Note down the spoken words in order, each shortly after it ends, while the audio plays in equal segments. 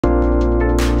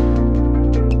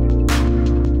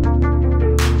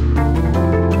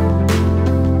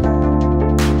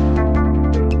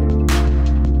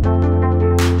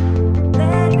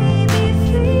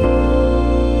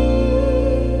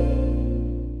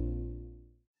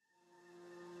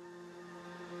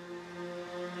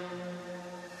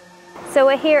So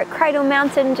we're here at Cradle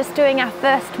Mountain just doing our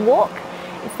first walk.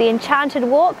 It's the Enchanted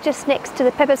Walk just next to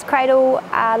the Pepper's Cradle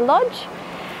Lodge,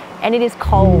 and it is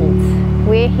cold.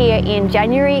 We're here in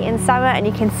January in summer and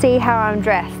you can see how I'm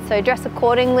dressed, so dress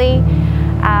accordingly.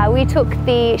 We took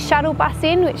the shuttle bus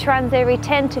in, which runs every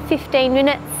 10 to 15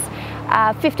 minutes.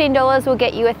 $15 will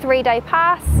get you a 3-day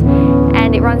pass,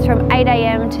 and it runs from 8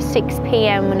 AM to 6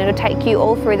 PM, and it'll take you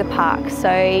all through the park. So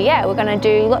yeah, we're going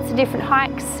to do lots of different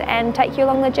hikes and take you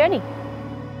along the journey.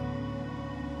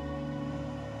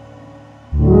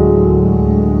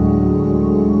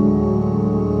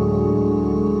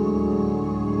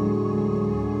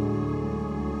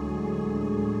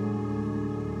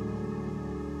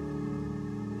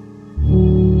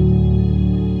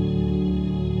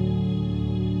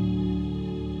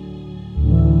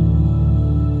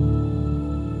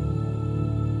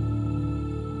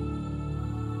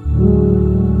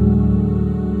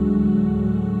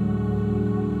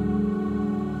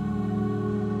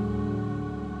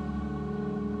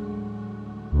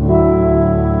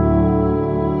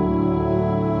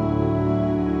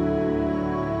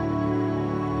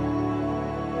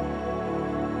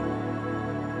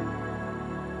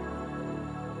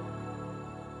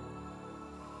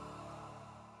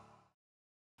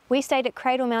 We stayed at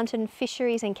Cradle Mountain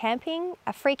Fisheries and Camping,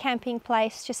 a free camping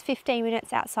place just 15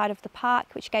 minutes outside of the park,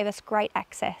 which gave us great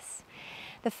access.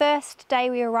 The first day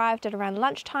we arrived at around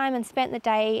lunchtime and spent the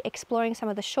day exploring some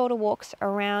of the shorter walks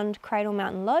around Cradle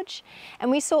Mountain Lodge, and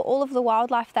we saw all of the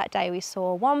wildlife that day. We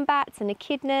saw wombats and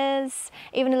echidnas,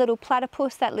 even a little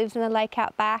platypus that lives in the lake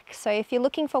out back. So if you're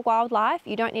looking for wildlife,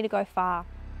 you don't need to go far.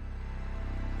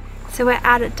 So we're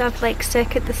out at Dove Lake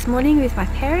Circuit this morning with my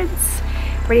parents,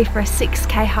 ready for a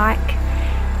 6K hike.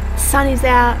 The sun is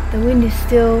out, the wind is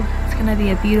still, it's going to be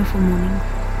a beautiful morning.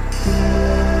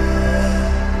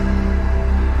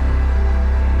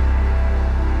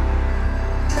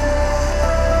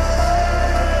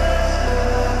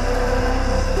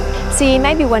 So you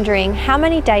may be wondering, how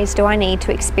many days do I need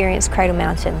to experience Cradle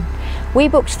Mountain? We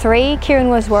booked 3, Kieran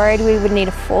was worried we would need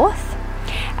a 4th.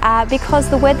 Because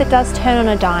the weather does turn on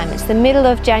a dime. It's the middle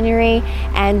of January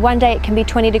and one day it can be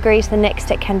 20 degrees, the next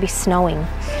it can be snowing.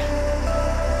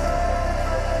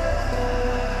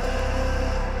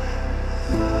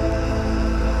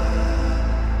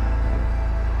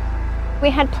 We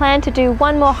had planned to do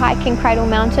one more hike in Cradle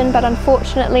Mountain, but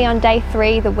unfortunately on day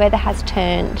 3 the weather has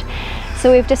turned.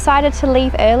 So we've decided to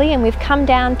leave early and we've come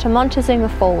down to Montezuma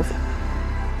Falls.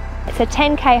 It's a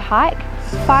 10K hike,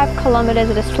 5 kilometres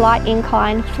at a slight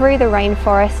incline through the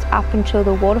rainforest up until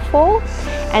the waterfall,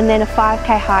 and then a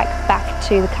 5K hike back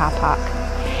to the car park.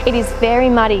 It is very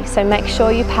muddy, so make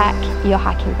sure you pack your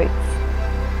hiking boots.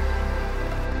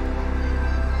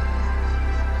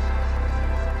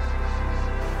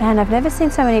 Man, I've never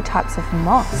seen so many types of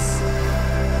moss.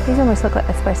 These almost look like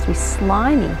they're supposed to be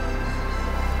slimy.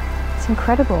 It's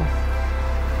incredible.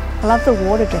 I love the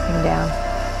water dripping down.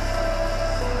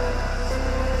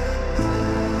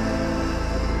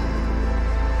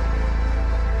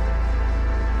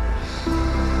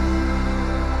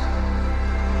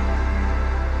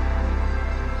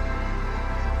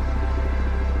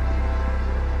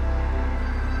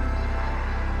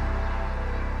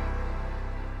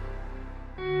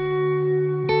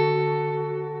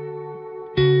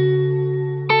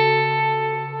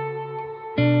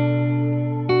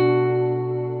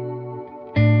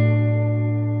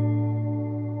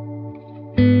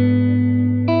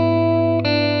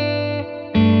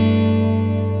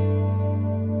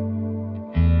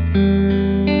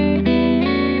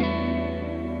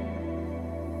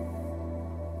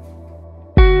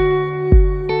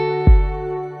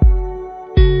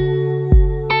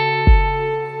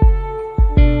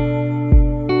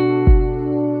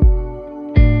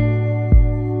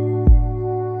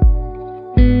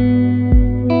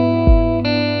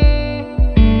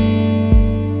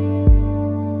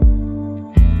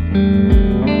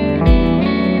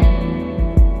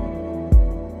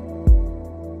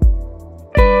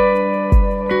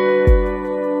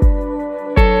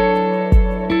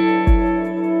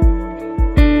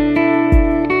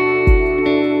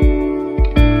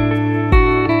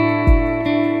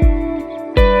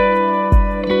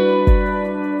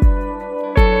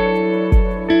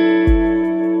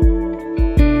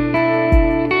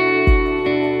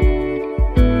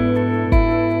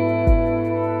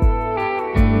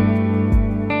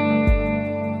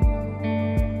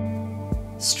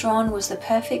 Strahan was the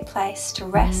perfect place to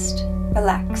rest,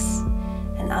 relax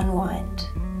and unwind.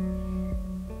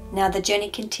 Now the journey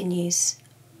continues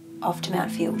off to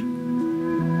Mount Field.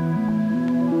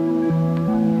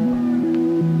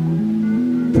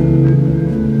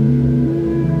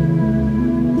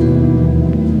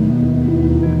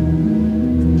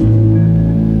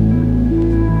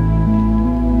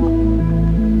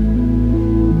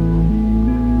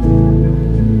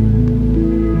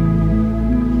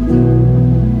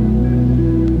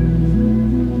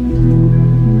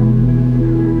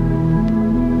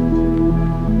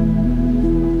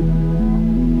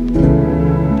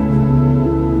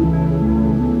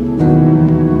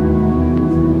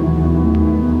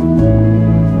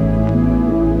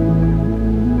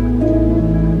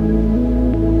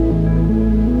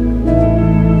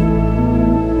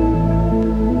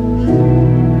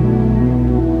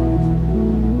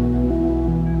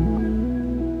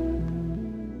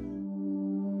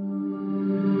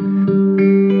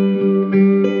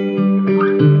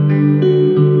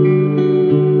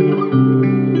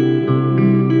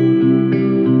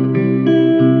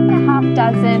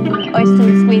 dozen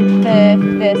oysters with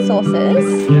the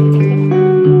sauces.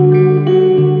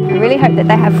 I really hope that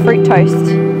they have fruit toast.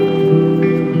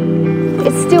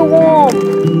 It's still warm.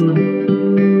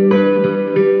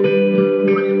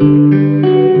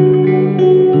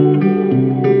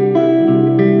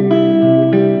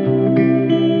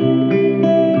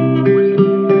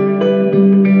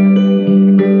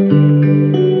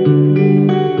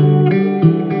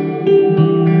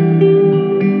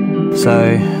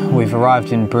 So we've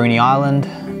arrived in Bruny Island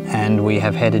and we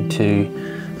have headed to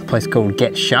a place called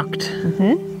Get Shucked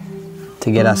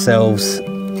to get ourselves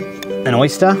an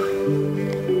oyster.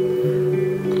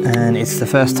 And it's the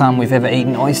first time we've ever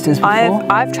eaten oysters before.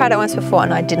 I've tried it once before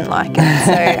and I didn't like it,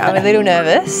 so I'm a little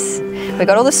nervous. We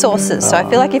got all the sauces, so I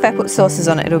feel like if I put sauces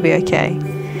on it, it'll be okay.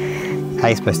 How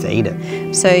are you supposed to eat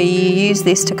it? So you use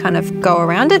this to kind of go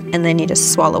around it and then you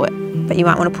just swallow it. But you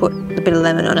might want to put a bit of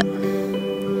lemon on it.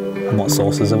 And what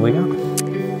sauces have we got?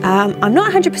 I'm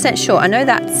not 100% sure. I know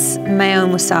that's mayo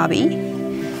and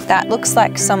wasabi. That looks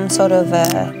like some sort of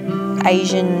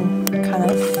Asian kind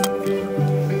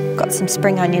of, got some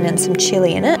spring onion and some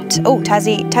chilli in it. Oh,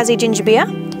 Tassie ginger beer.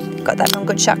 Got that from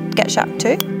Get Shucked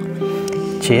too.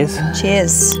 Cheers.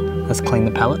 Cheers. Let's clean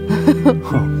the palate.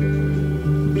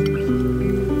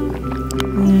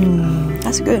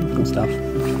 That's good. Good stuff.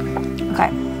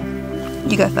 Okay,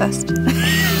 you go first.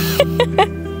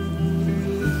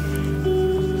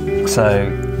 So,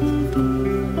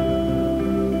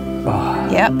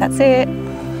 Yep, that's it.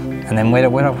 And then where do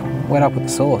I put the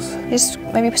sauce? Just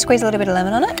maybe squeeze a little bit of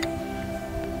lemon on it.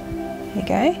 There you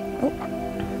go.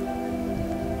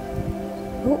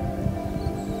 Ooh.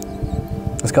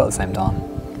 Let's go at the same time.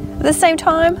 At the same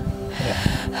time?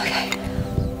 Yeah. Okay.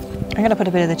 I'm going to put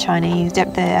a bit of the Chinese,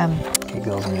 Keep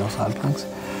yours on your side, thanks.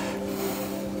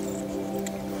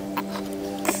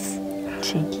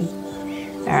 Cheeky.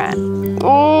 All right.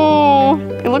 Oh,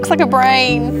 it looks like a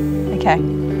brain. Okay.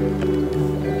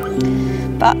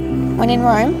 But when in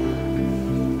Rome,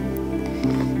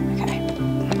 okay.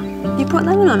 You put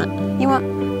lemon on it. You want?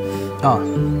 Oh.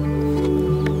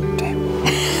 Damn.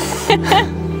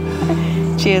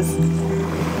 Cheers.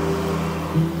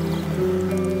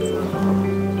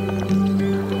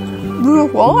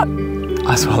 What?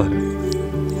 I swallowed it.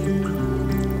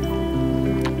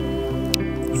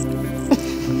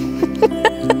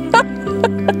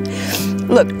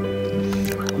 Look,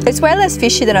 it's way less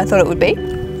fishy than I thought it would be.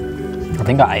 I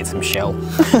think I ate some shell.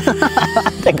 I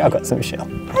think I got some shell.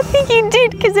 I think you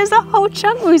did, because there's a whole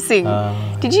chunk missing.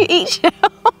 Did you eat shell?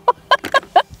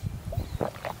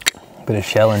 Bit of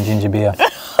shell and ginger beer.